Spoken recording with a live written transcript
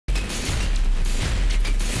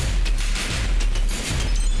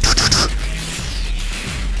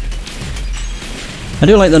I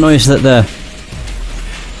do like the noise that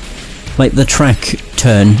the track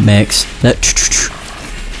turn makes. That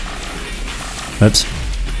oops.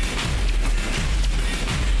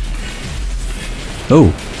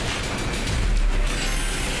 Oh.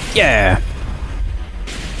 Yeah.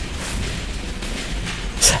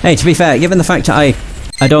 Hey, to be fair, given the fact that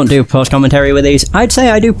I don't do post commentary with these, I'd say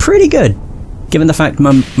I do pretty good. Given the fact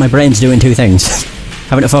my brain's doing two things.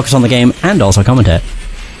 Having to focus on the game and also commentate.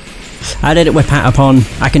 I did it with Patapon,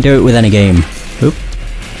 I can do it with any game. Oop.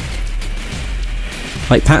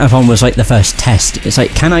 Like, Patapon was like the first test. It's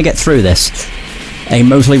like, can I get through this? A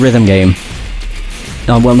mostly rhythm game.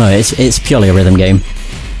 Oh, well no, it's purely a rhythm game.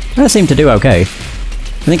 I seem to do okay.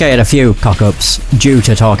 I think I had a few cock-ups due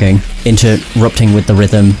to talking, interrupting with the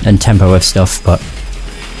rhythm and tempo of stuff, but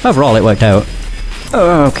overall it worked out.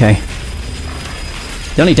 Oh, okay.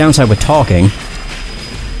 The only downside with talking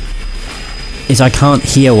is I can't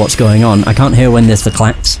hear what's going on. I can't hear when there's the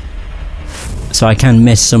claps. So I can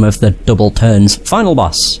miss some of the double turns. Final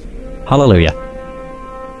boss. Hallelujah.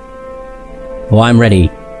 Well, I'm ready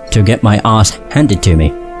to get my arse handed to me.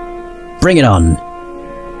 Bring it on.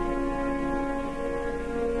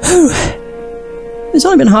 It's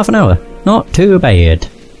only been half an hour. Not too bad.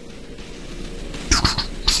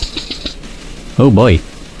 Oh boy.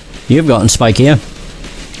 You've gotten spikier.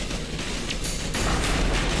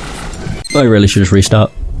 I really should just restart.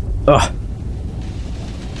 Ugh.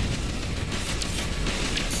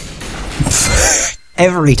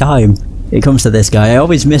 Every time it comes to this guy, I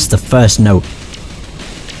always miss the first note.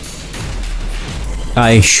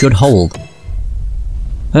 I should hold.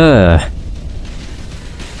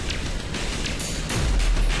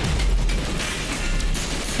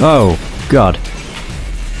 Oh, God.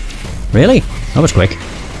 Really? That was quick.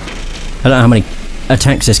 I don't know how many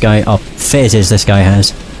attacks this guy, or phases this guy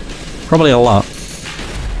has. Probably a lot.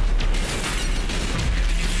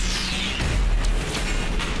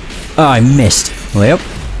 Oh, I missed. Way up.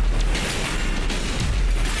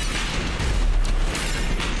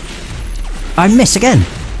 I miss again!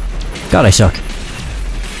 God, I suck.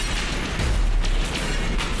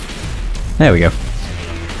 There we go.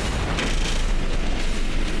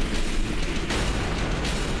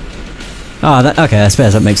 Oh, okay, I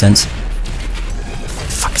suppose that makes sense.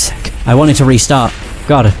 Fuck's sake. I wanted to restart.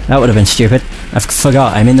 God, that would have been stupid. I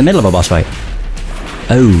forgot, I'm in the middle of a boss fight.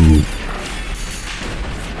 Oh.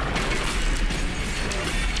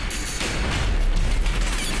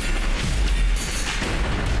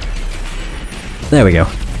 There we go.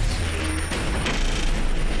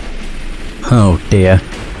 Oh dear.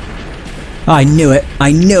 I knew it!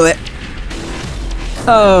 I knew it!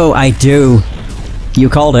 Oh, I do. You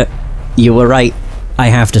called it. You were right. I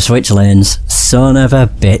have to switch lanes. Son of a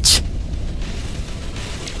bitch.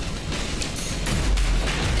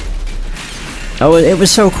 Oh, it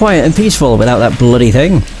was so quiet and peaceful without that bloody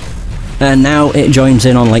thing. And now it joins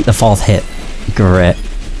in on like the 4th hit. Great.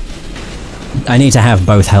 I need to have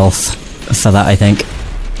both health for that, I think.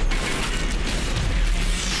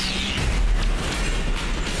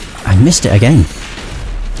 I missed it again.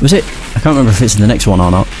 Was it? I can't remember if it's in the next one or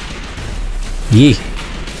not. Yee.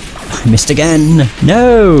 I missed again!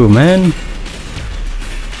 No, man!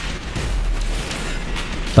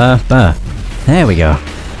 Bah. There we go.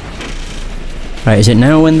 Right, is it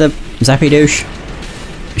now when the Zappy douche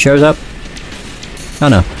shows up? Oh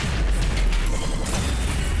no.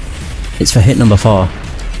 It's for hit number 4.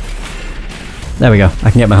 There we go, I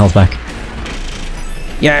can get my health back.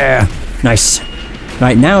 Yeah! Nice!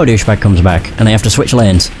 Right, now a douchebag comes back, and I have to switch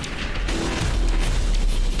lanes.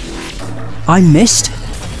 I missed?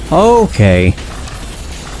 Okay.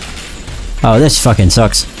 Oh, this fucking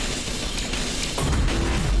sucks.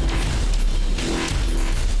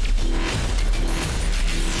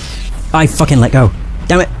 I fucking let go.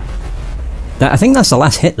 Damn it! I think that's the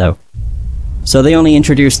last hit, though. So they only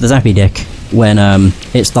introduced the Zappy Dick when,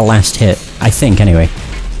 it's the last hit. I think, anyway.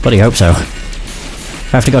 Bloody hope so.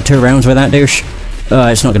 If I have to go 2 rounds with that douche,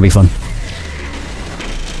 it's not gonna be fun.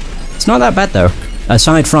 It's not that bad, though.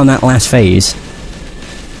 Aside from that last phase.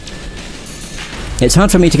 It's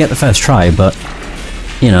hard for me to get the first try, but,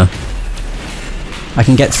 you know. I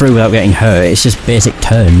can get through without getting hurt, it's just basic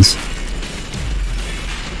turns.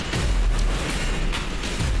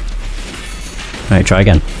 Alright, try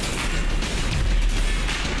again.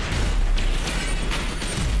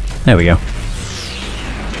 There we go.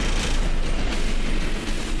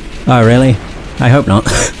 Oh, really? I hope not.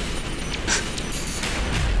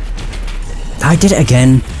 I did it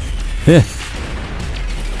again! Ugh.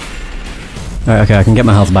 Alright, okay, I can get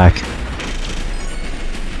my health back.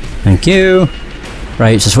 Thank you!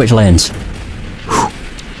 Right, so switch lanes.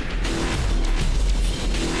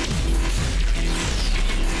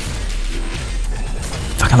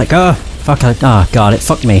 let go! Fuck, oh god, it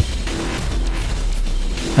fucked me.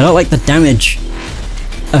 I don't like the damage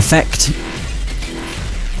effect.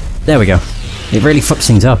 There we go. It really fucks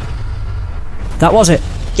things up. That was it!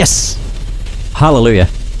 Yes! Hallelujah.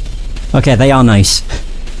 Okay, they are nice.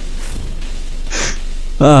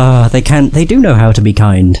 They do know how to be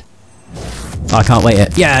kind. Oh, I can't wait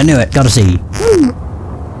it. Yeah, I knew it. Gotta see.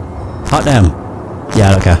 Hot damn. Yeah,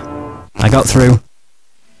 I don't care. I got through.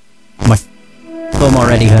 My thumb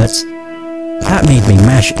already hurts. That made me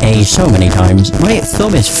mash A so many times. My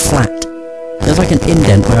thumb is flat. There's like an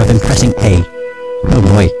indent where I've been pressing A. Oh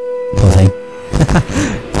boy. Poor thing.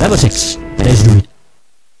 Level 6. Let's do it.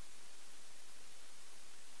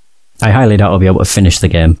 I highly doubt I'll be able to finish the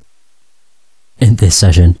game in this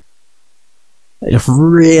session. I just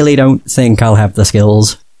really don't think I'll have the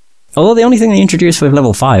skills. Although the only thing they introduced with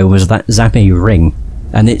level 5 was that zappy ring,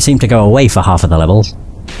 and it seemed to go away for half of the levels.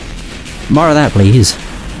 More of that, please.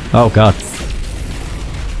 Oh god.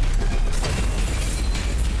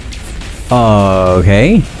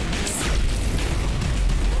 Okay.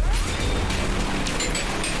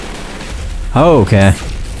 Okay.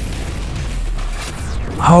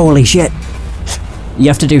 Holy shit! You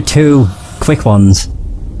have to do 2 quick ones.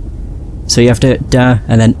 So you have to da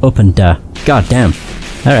and then up and da. God damn.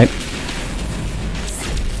 Alright.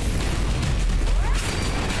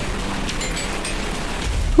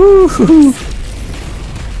 Woo-hoo-hoo.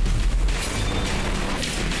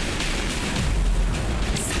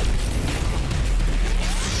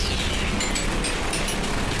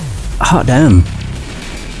 Hot damn.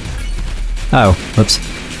 Oh, whoops.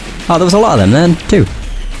 Oh, there was a lot of them then, too.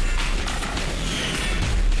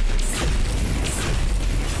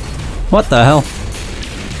 What the hell?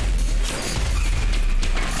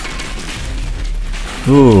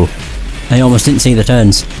 Ooh. I almost didn't see the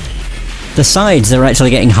turns. The sides are actually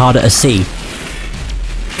getting harder to see.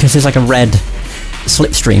 Because there's like a red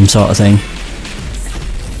slipstream sort of thing.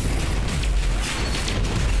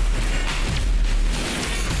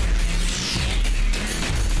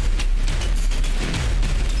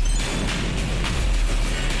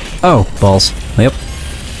 Oh, balls. Yep.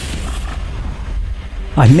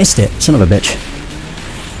 I missed it, son of a bitch.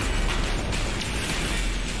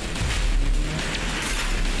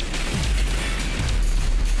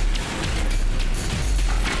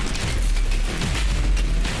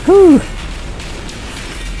 Whew.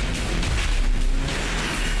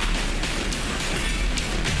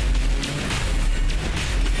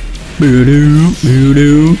 Boo-doo,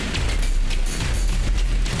 boo-doo.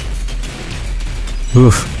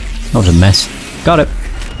 Oof. That was a mess. Got it.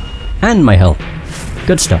 And my health.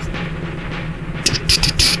 Good stuff.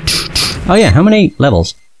 Oh yeah, how many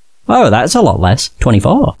levels? Oh, that's a lot less.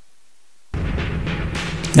 24.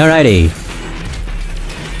 Alrighty.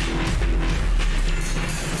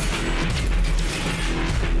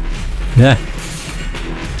 Yeah.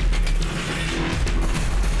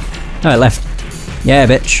 Oh, it left. Yeah,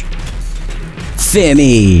 bitch. Fear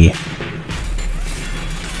me!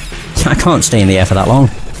 I can't stay in the air for that long.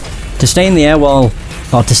 To stay in the air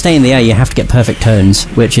to stay in the air you have to get perfect turns,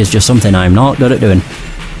 which is just something I'm not good at doing.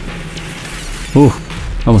 Ooh,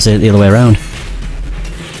 almost did it the other way around.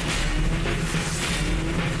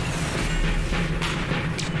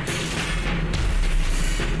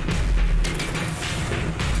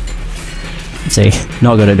 Let's see,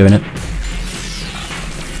 not good at doing it.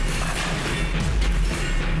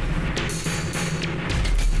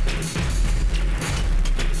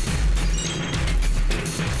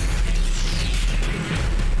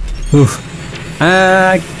 Oof.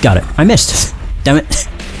 Got it. I missed. Damn it.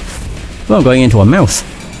 Well, I'm going into a mouth.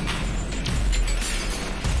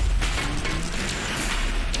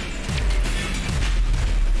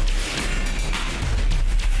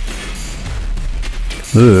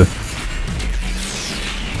 Ooh.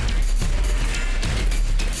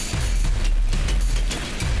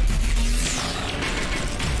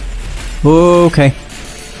 Okay.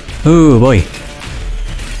 Oh boy.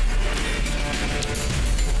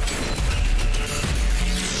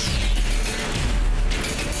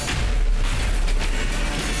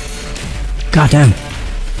 God damn.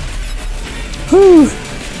 Whew.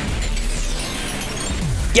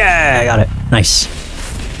 Yeah, I got it. Nice.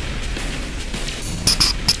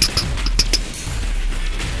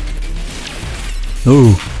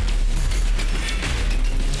 Ooh.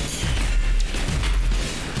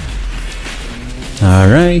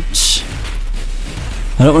 Alright.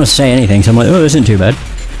 I don't want to say anything, so I'm like, oh, this isn't too bad.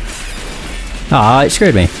 Ah, it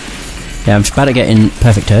screwed me. Yeah, I'm just bad at getting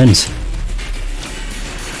perfect turns.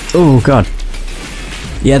 Oh god.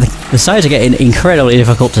 Yeah, the sides are getting incredibly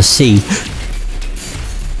difficult to see.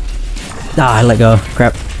 Ah, I let go.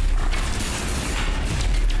 Crap.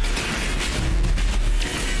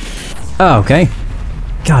 Oh, okay.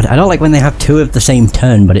 God, I don't like when they have two of the same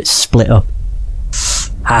turn, but it's split up.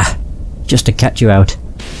 Ah, just to catch you out.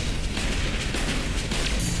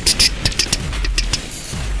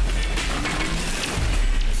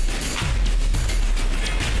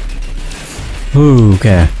 Ooh,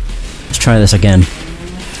 okay. Let's try this again.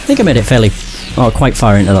 I think I made it fairly... oh, quite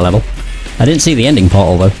far into the level. I didn't see the ending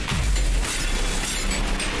portal, though.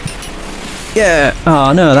 Yeah!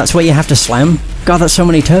 Oh no, that's where you have to slam? God, that's so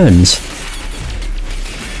many turns.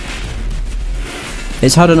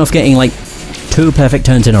 It's hard enough getting, like, 2 perfect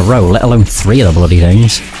turns in a row, let alone 3 of the bloody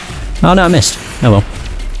things. Oh no, I missed. Oh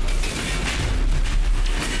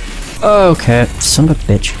well. Okay, son of a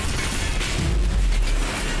bitch.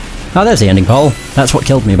 Oh, there's the ending portal. That's what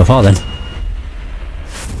killed me before then.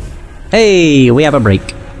 Hey, we have a break.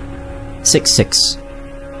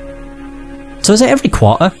 6-6. So is it every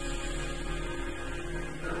quarter?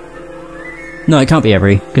 No, it can't be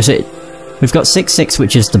every, because we've got 6-6,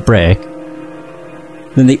 which is the break.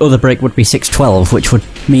 Then the other break would be 6-12, which would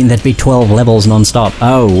mean there'd be 12 levels non-stop.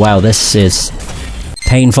 Oh wow, this is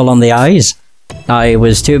painful on the eyes. I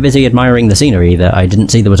was too busy admiring the scenery that I didn't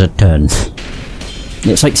see there was a turn.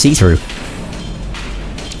 It's like see-through.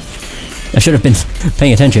 I should have been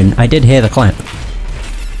paying attention. I did hear the clap.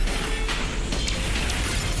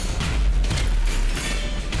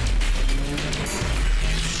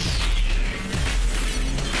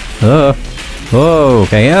 Oh,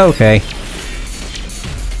 okay, okay.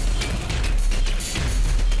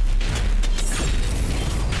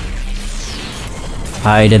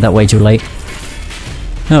 I did that way too late.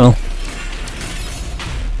 Oh well.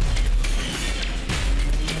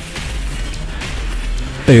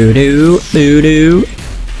 Boo-doo, boo-doo.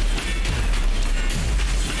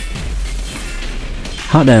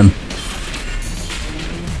 Hot damn.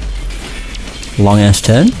 Long ass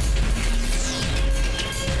turn.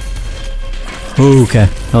 Okay,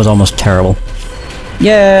 that was almost terrible.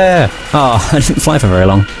 Yeah! Oh, I didn't fly for very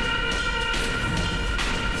long.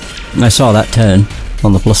 I saw that turn,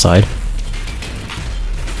 on the plus side.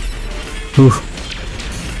 Whew.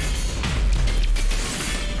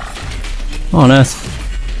 What on earth?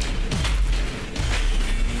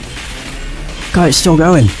 God, it's still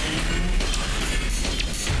going.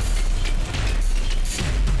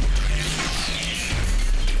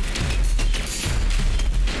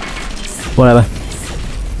 Whatever.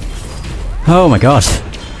 Oh my god.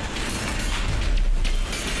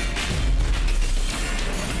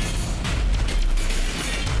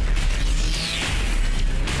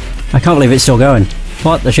 I can't believe it's still going.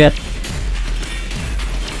 What the shit?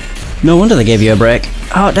 No wonder they gave you a break.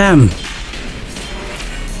 Oh damn.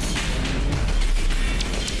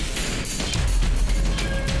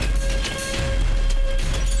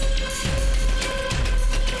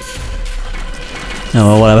 Oh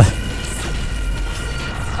well, whatever.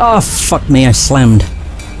 Oh, fuck me, I slammed.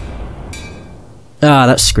 Ah,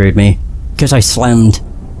 that screwed me. Because I slammed,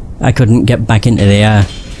 I couldn't get back into the air.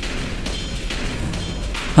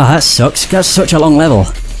 Oh, that sucks. That's such a long level.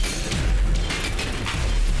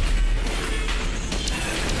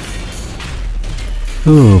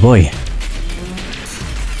 Ooh, boy.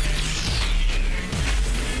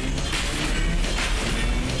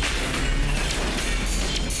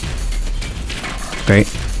 Great.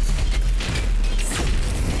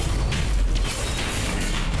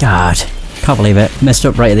 God, can't believe it. Messed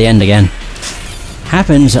up right at the end again.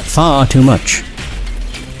 Happens far too much.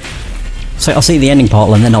 So I'll see the ending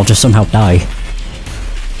portal and then I'll just somehow die.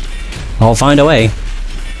 I'll find a way.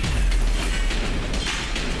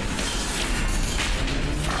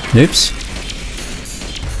 Oops.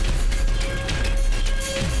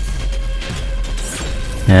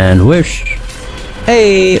 And whoosh.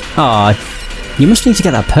 Hey! Aw, you must need to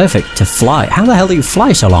get that perfect to fly. How the hell do you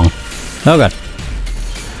fly so long? Oh god.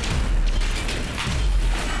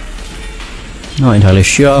 Not entirely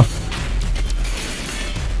sure.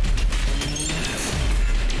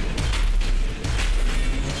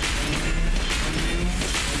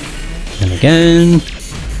 And again.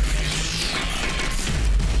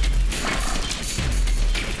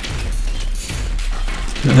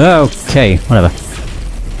 Okay, whatever.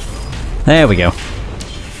 There we go.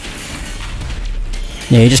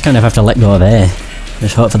 Yeah, you just kind of have to let go of air.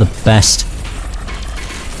 Just hope for the best.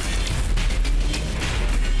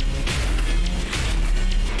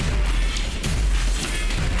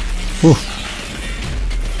 Whew.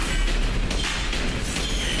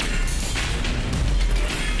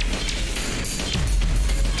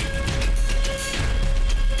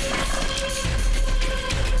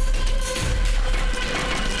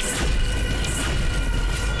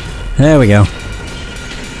 There we go.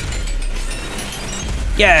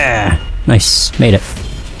 Yeah! Nice, made it.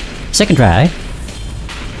 Second try.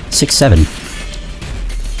 6-7.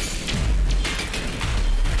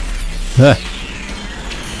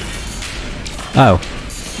 Oh.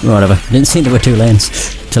 Whatever. Didn't see there were 2 lanes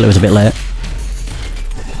till it was a bit late.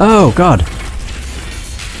 Oh god.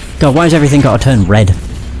 God, why has everything got to turn red?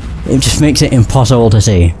 It just makes it impossible to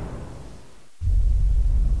see.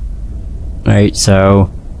 Right,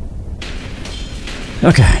 so...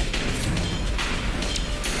 Okay.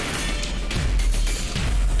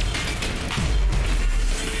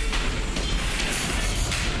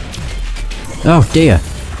 Oh dear.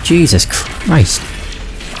 Jesus Christ.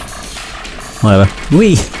 Whatever.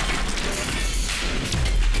 Whee!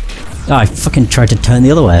 Oh, I fucking tried to turn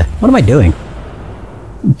the other way. What am I doing?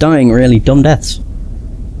 I'm dying really dumb deaths.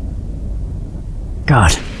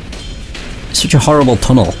 God. Such a horrible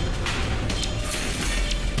tunnel.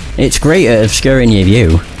 It's great at obscuring your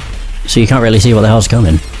view, so you can't really see what the hell's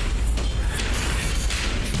coming.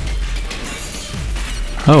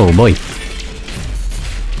 Oh boy.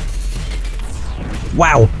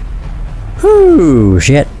 Wow! Whew,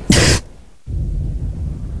 shit.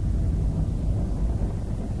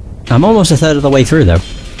 I'm almost a third of the way through though.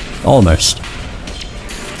 Almost.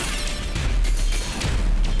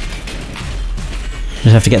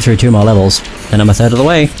 Just have to get through 2 more levels, then I'm a third of the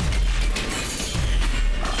way.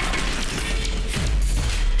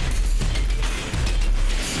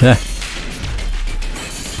 Yeah.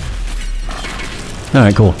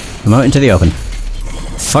 Alright, cool. I'm out into the open.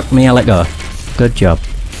 Fuck me, I let go. Good job.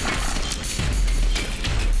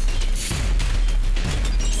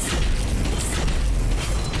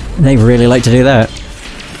 They really like to do that.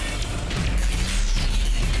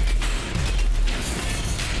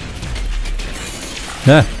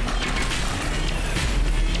 Yeah.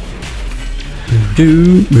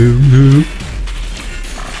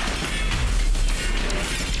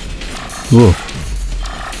 Whoa.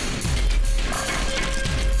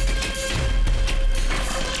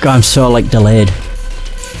 God, I'm so like delayed.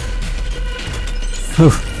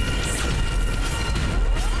 Whew.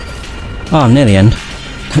 Oh, I'm near the end.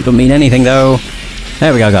 That don't mean anything though.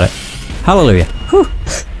 There we go, got it. Hallelujah. Whew.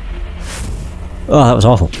 Oh, that was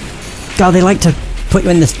awful. God, they like to put you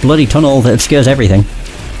in this bloody tunnel that obscures everything.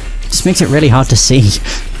 Just makes it really hard to see.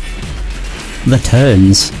 The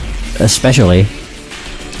turns, especially.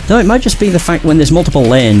 Though it might just be the fact when there's multiple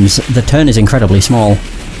lanes, the turn is incredibly small.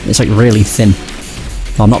 It's like really thin.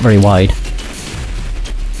 Well, not very wide.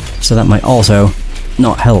 So that might also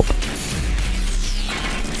not help.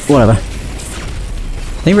 Whatever.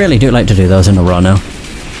 They really do like to do those in a row now.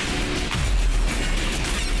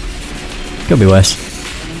 Could be worse.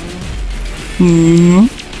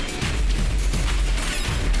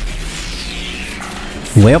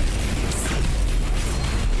 Well.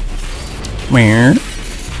 Where?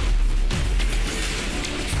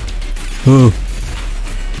 Ooh.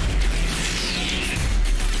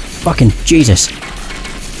 Fucking Jesus.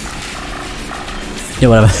 Yeah,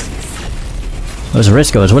 whatever. That was a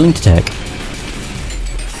risk I was willing to take.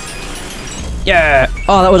 Yeah!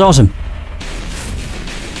 Oh, that was awesome!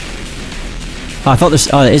 Oh, I thought this...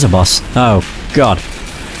 Oh, it is a boss. Oh, God.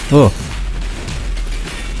 Oh.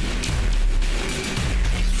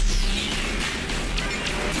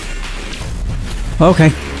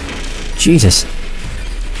 Okay. Jesus.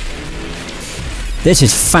 This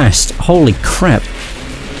is fast. Holy crap.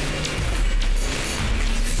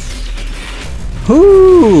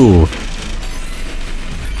 Ooh!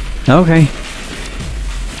 Okay.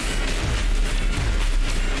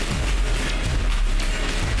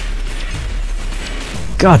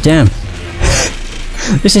 God damn.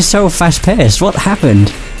 This is so fast paced. What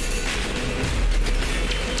happened?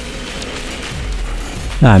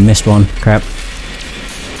 Ah, I missed one. Crap.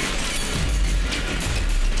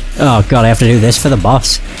 Oh god, I have to do this for the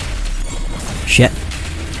boss. Shit.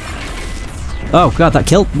 Oh god, that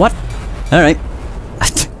killed? What? Alright.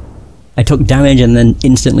 I took damage and then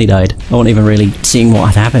instantly died. I wasn't even really seeing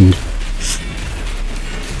what had happened.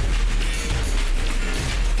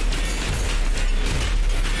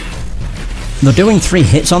 Though doing 3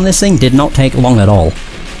 hits on this thing did not take long at all.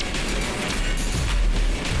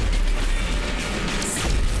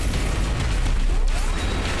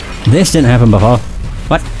 This didn't happen before.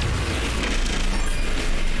 What?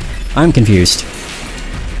 I'm confused.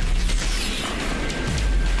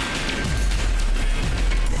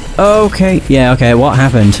 Okay, yeah, okay, what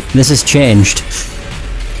happened? This has changed.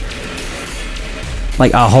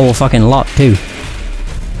 Like a whole fucking lot, too.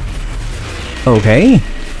 Okay.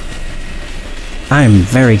 I'm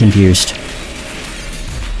very confused.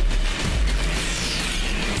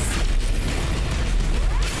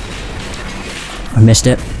 I missed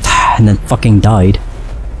it. and then fucking died.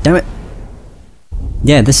 Damn it.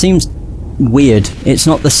 Yeah, this seems weird. It's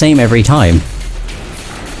not the same every time.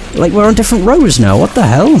 Like, we're on different rows now, what the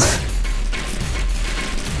hell?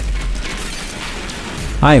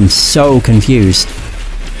 I am so confused.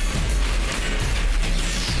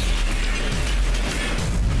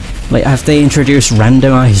 Like, have they introduced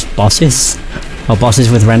randomized bosses? Or bosses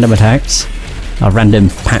with random attacks? Or random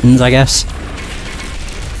patterns, I guess?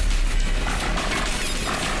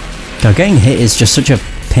 God, getting hit is just such a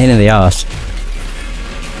pain in the arse.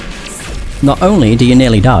 Not only do you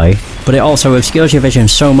nearly die, but it also obscures your vision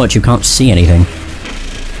so much you can't see anything.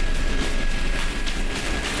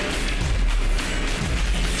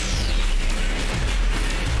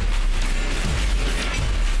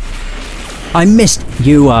 I missed!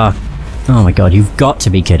 You are... Oh my god, you've got to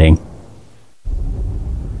be kidding.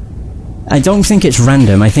 I don't think it's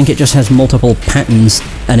random, I think it just has multiple patterns,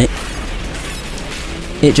 and it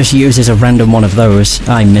just uses a random one of those.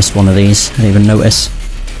 I missed one of these, I didn't even notice.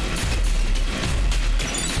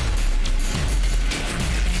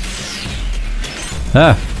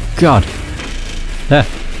 Ah, god. Ah.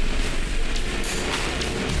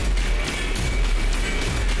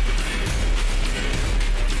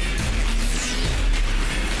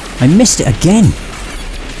 I missed it again!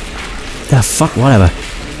 The fuck, whatever.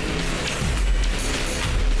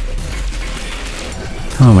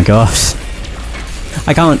 Oh my god.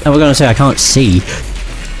 I can't, I was gonna say I can't see.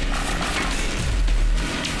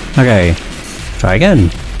 Okay. Try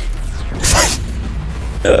again.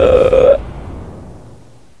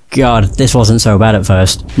 God, this wasn't so bad at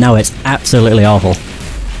first. Now it's absolutely awful.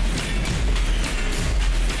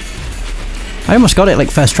 I almost got it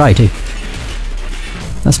like first try too.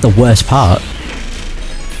 That's the worst part.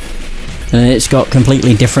 And it's got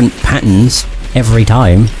completely different patterns every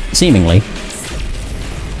time, seemingly.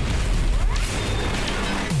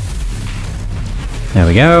 There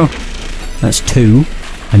we go. That's 2.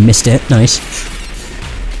 I missed it, nice.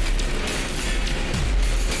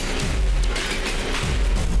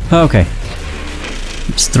 Okay.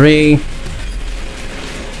 It's 3.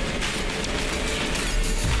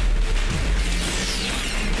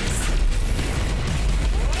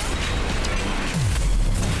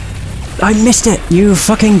 I missed it, you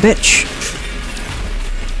fucking bitch!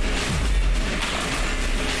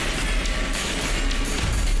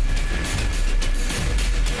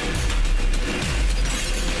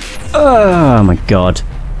 Oh my god.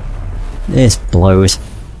 This blows.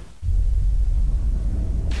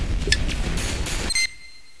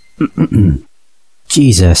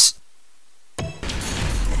 Jesus.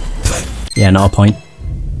 Yeah, not a point.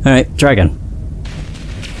 Alright, try again.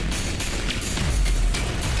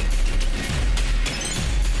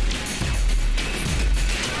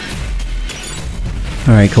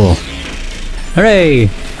 Alright, cool. Hooray!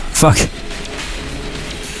 Fuck.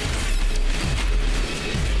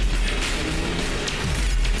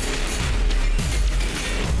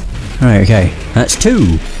 Alright, okay. That's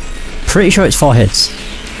 2. Pretty sure it's 4 hits.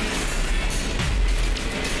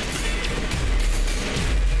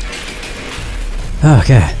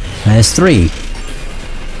 Okay, there's 3.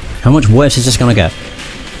 How much worse is this gonna get?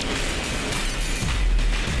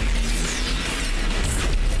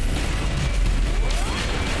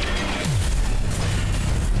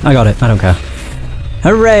 I got it, I don't care.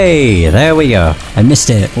 Hooray! There we go. I missed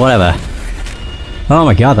it, whatever. Oh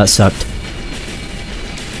my god, that sucked.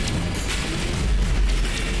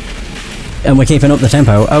 And we're keeping up the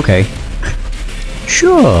tempo, okay.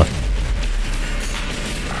 Sure.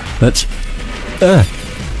 But...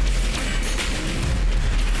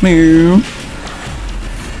 Meow.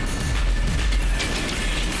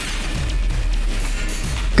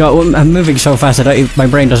 God, I'm moving so fast that my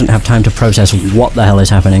brain doesn't have time to process what the hell is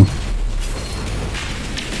happening.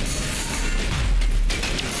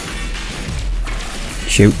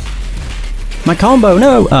 Shoot. My combo,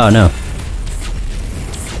 no! Oh, no.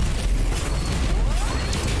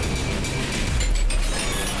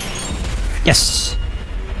 Yes!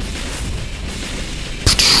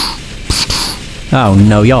 Oh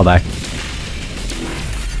no, you're back.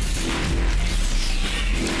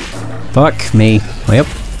 Fuck me. Yep.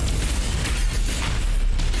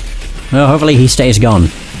 Well, hopefully he stays gone.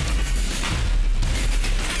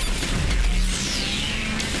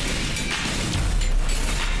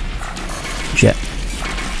 Shit.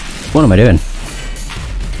 What am I doing?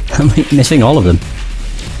 I'm like missing all of them.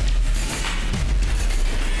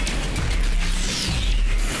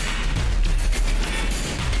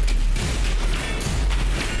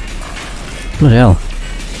 Bloody hell.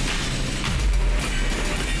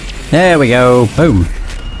 There we go. Boom.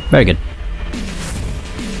 Very good.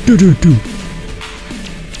 Do do do.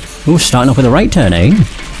 Ooh, starting off with a right turn, eh?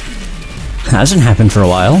 Hasn't happened for a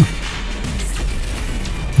while.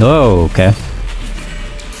 Oh, okay.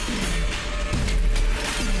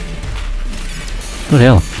 What the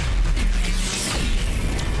hell?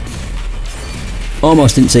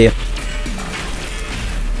 Almost didn't see it.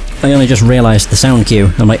 I only just realised the sound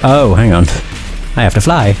cue. I'm like, oh, hang on. I have to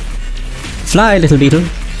fly. Fly, little beetle.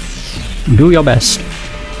 Do your best.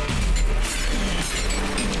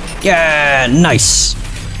 Yeah, nice!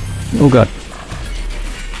 Oh god.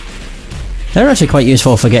 They're actually quite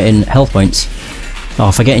useful for getting health points.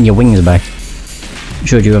 Oh, for getting your wings back.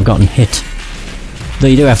 Should you have gotten hit. Though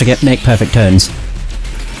you do have to make perfect turns.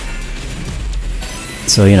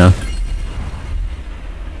 So, you know.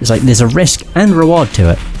 It's like there's a risk and reward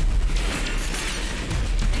to it.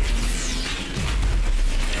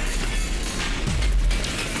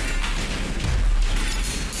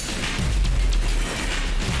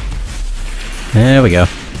 There we go.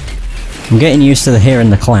 I'm getting used to the hearing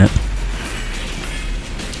the clap.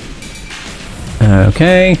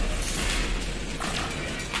 Okay.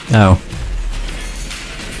 Oh.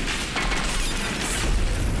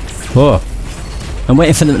 Whoa. I'm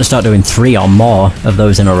waiting for them to start doing 3 or more of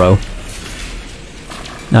those in a row.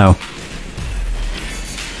 No.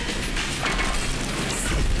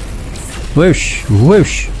 Whoosh!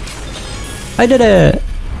 Whoosh! I did it!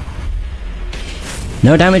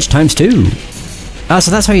 No damage times 2! Ah, so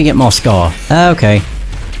that's how you get more score. Okay.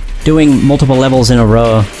 Doing multiple levels in a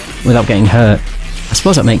row without getting hurt. I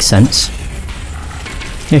suppose that makes sense.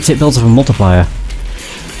 Yeah, because it builds up a multiplier.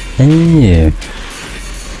 Ew.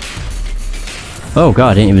 Oh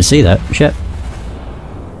god, I didn't even see that. Shit.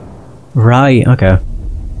 Right, okay.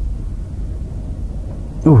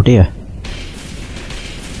 Oh dear.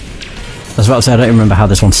 I was about to say, I don't remember how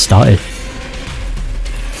this one started.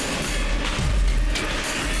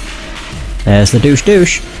 There's the douche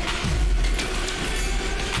douche.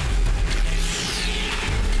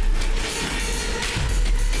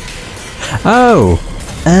 Oh!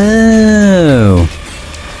 Oh!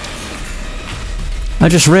 I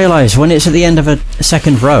just realised when it's at the end of a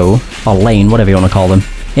second row, or lane, whatever you want to call them,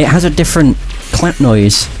 it has a different clap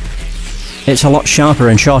noise. It's a lot sharper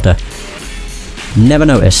and shorter. Never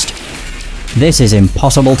noticed. This is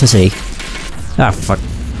impossible to see. Ah, fuck.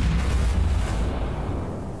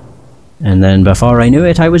 And then before I knew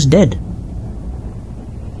it, I was dead.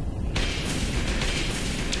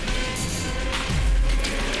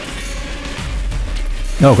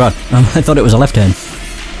 Oh god, I thought it was a left turn.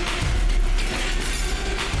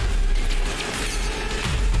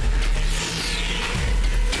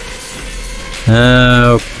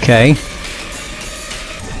 Okay.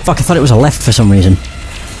 Fuck, I thought it was a left for some reason.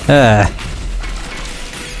 I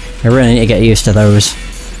really need to get used to those.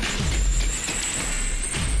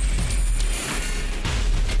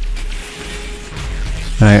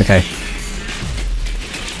 Right, okay.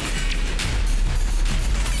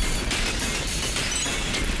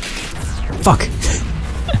 Fuck!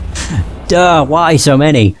 Duh, why so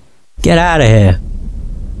many? Get out of here!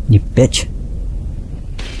 You bitch.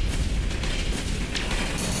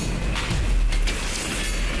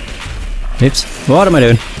 Oops. What am I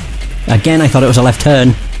doing? Again, I thought it was a left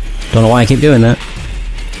turn. Don't know why I keep doing that.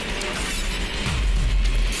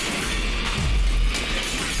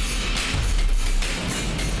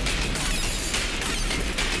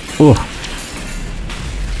 Ooh.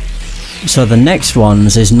 So the next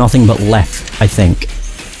ones is nothing but left, I think.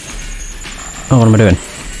 Oh, what am I doing?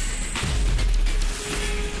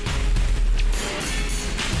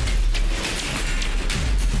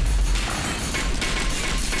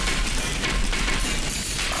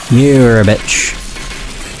 You're a bitch.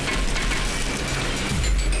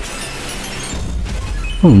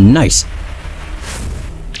 Oh, nice.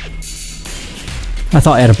 I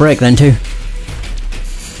thought I had a break then too.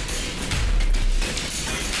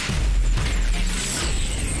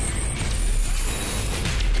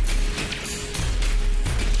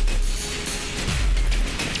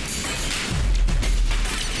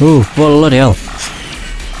 Ooh, bloody hell.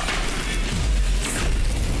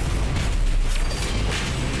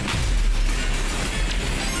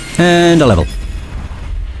 And a level.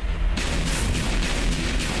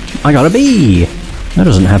 I got a B! That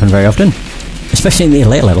doesn't happen very often. Especially in the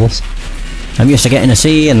late levels. I'm used to getting a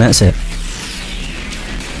C and that's it.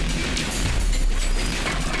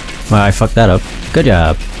 Well, I fucked that up. Good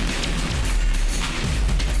job.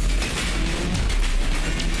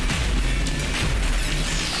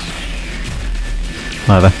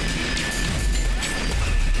 Whatever.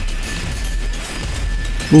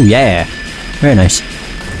 Ooh, yeah! Very nice.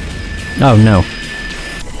 Oh no.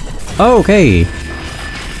 Okay!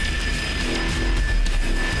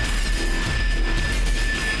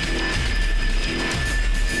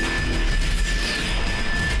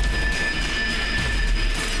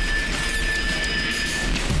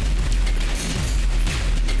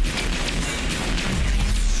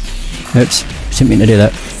 Oops, didn't mean to do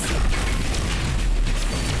that.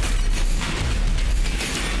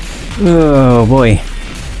 Oh boy.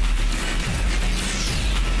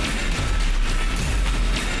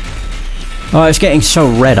 Oh, it's getting so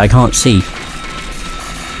red I can't see.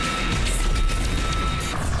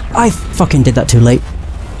 I fucking did that too late.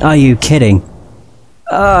 Are you kidding?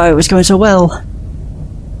 Oh, it was going so well.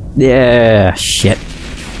 Yeah, shit.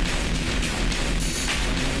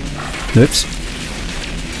 Oops.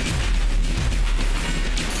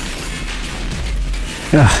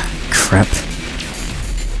 Ah, crap.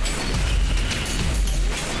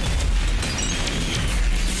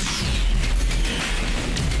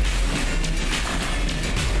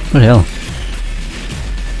 What the hell?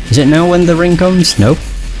 Is it now when the ring comes? Nope.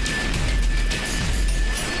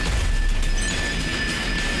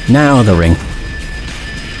 Now the ring.